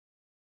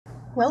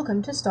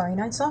Welcome to Starry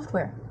Night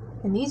Software.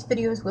 In these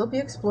videos, we'll be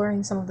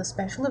exploring some of the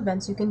special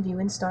events you can view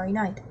in Starry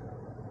Night.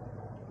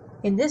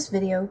 In this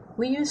video,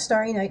 we use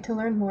Starry Night to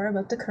learn more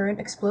about the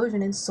current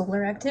explosion in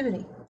solar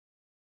activity.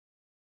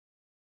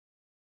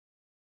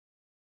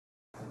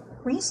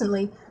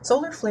 Recently,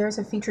 solar flares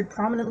have featured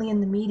prominently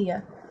in the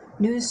media.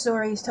 News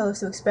stories tell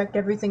us to expect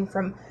everything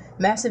from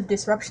massive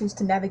disruptions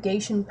to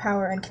navigation,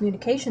 power, and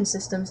communication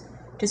systems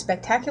to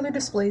spectacular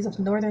displays of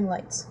northern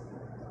lights.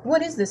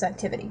 What is this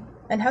activity,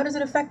 and how does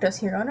it affect us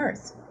here on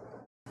Earth?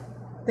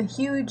 The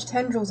huge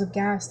tendrils of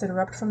gas that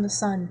erupt from the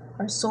sun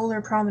are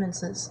solar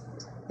prominences.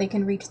 They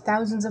can reach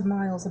thousands of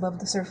miles above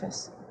the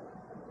surface.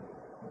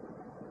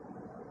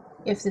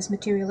 If this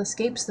material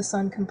escapes the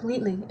sun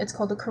completely, it's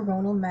called a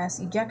coronal mass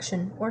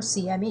ejection, or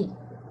CME.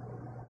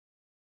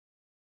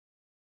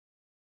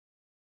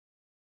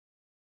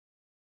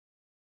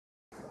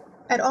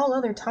 At all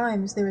other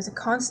times, there is a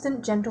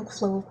constant gentle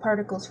flow of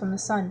particles from the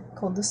sun,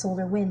 called the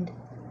solar wind.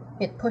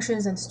 It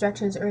pushes and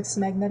stretches Earth's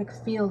magnetic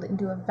field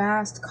into a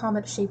vast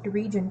comet-shaped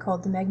region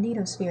called the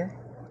magnetosphere.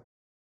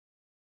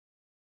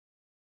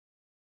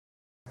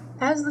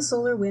 As the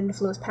solar wind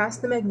flows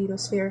past the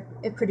magnetosphere,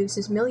 it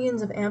produces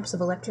millions of amps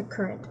of electric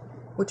current,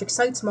 which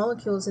excites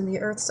molecules in the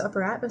Earth's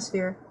upper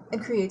atmosphere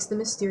and creates the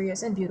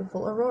mysterious and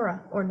beautiful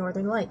aurora, or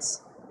northern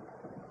lights.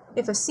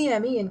 If a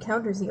CME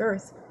encounters the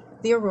Earth,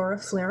 the aurora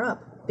flare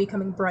up,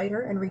 becoming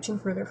brighter and reaching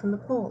further from the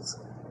poles.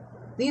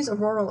 These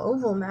auroral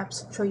oval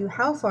maps show you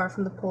how far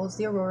from the poles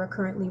the aurora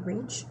currently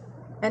reach,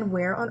 and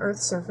where on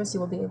Earth's surface you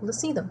will be able to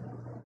see them.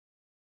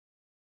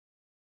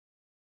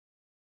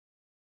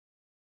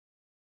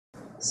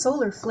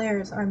 Solar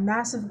flares are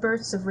massive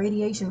bursts of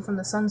radiation from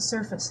the sun's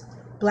surface,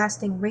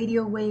 blasting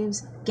radio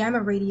waves, gamma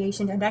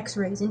radiation, and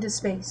X-rays into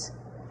space.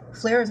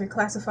 Flares are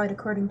classified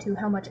according to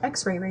how much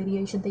X-ray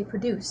radiation they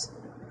produce.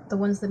 The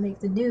ones that make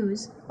the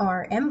news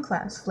are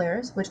M-class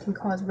flares, which can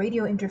cause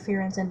radio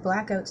interference and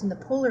blackouts in the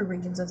polar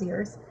regions of the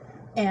Earth,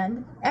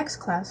 and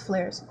X-class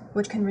flares,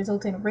 which can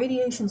result in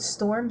radiation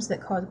storms that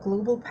cause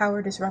global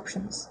power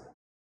disruptions.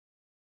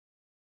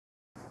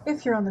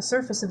 If you're on the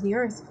surface of the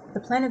Earth, the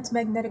planet's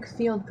magnetic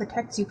field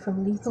protects you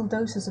from lethal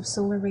doses of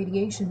solar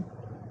radiation.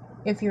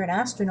 If you're an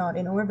astronaut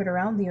in orbit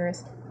around the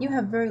Earth, you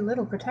have very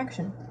little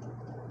protection.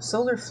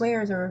 Solar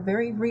flares are a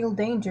very real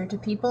danger to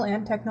people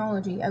and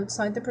technology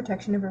outside the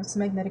protection of Earth's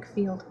magnetic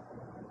field.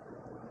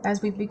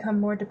 As we've become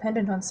more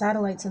dependent on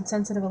satellites and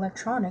sensitive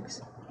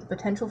electronics, the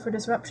potential for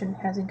disruption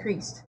has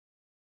increased.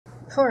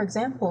 For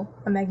example,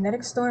 a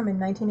magnetic storm in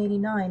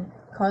 1989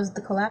 caused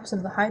the collapse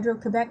of the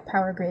Hydro-Quebec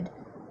power grid,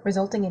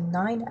 resulting in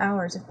 9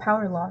 hours of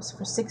power loss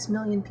for 6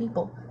 million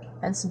people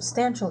and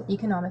substantial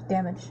economic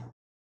damage.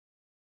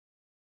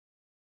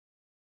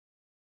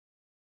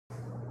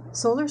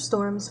 Solar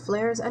storms,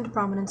 flares, and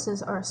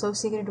prominences are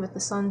associated with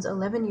the sun's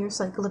 11-year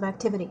cycle of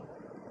activity.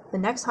 The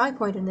next high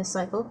point in this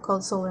cycle,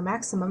 called solar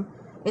maximum,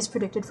 is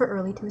predicted for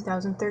early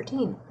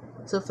 2013,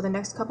 so for the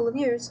next couple of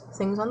years,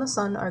 things on the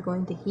sun are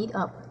going to heat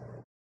up.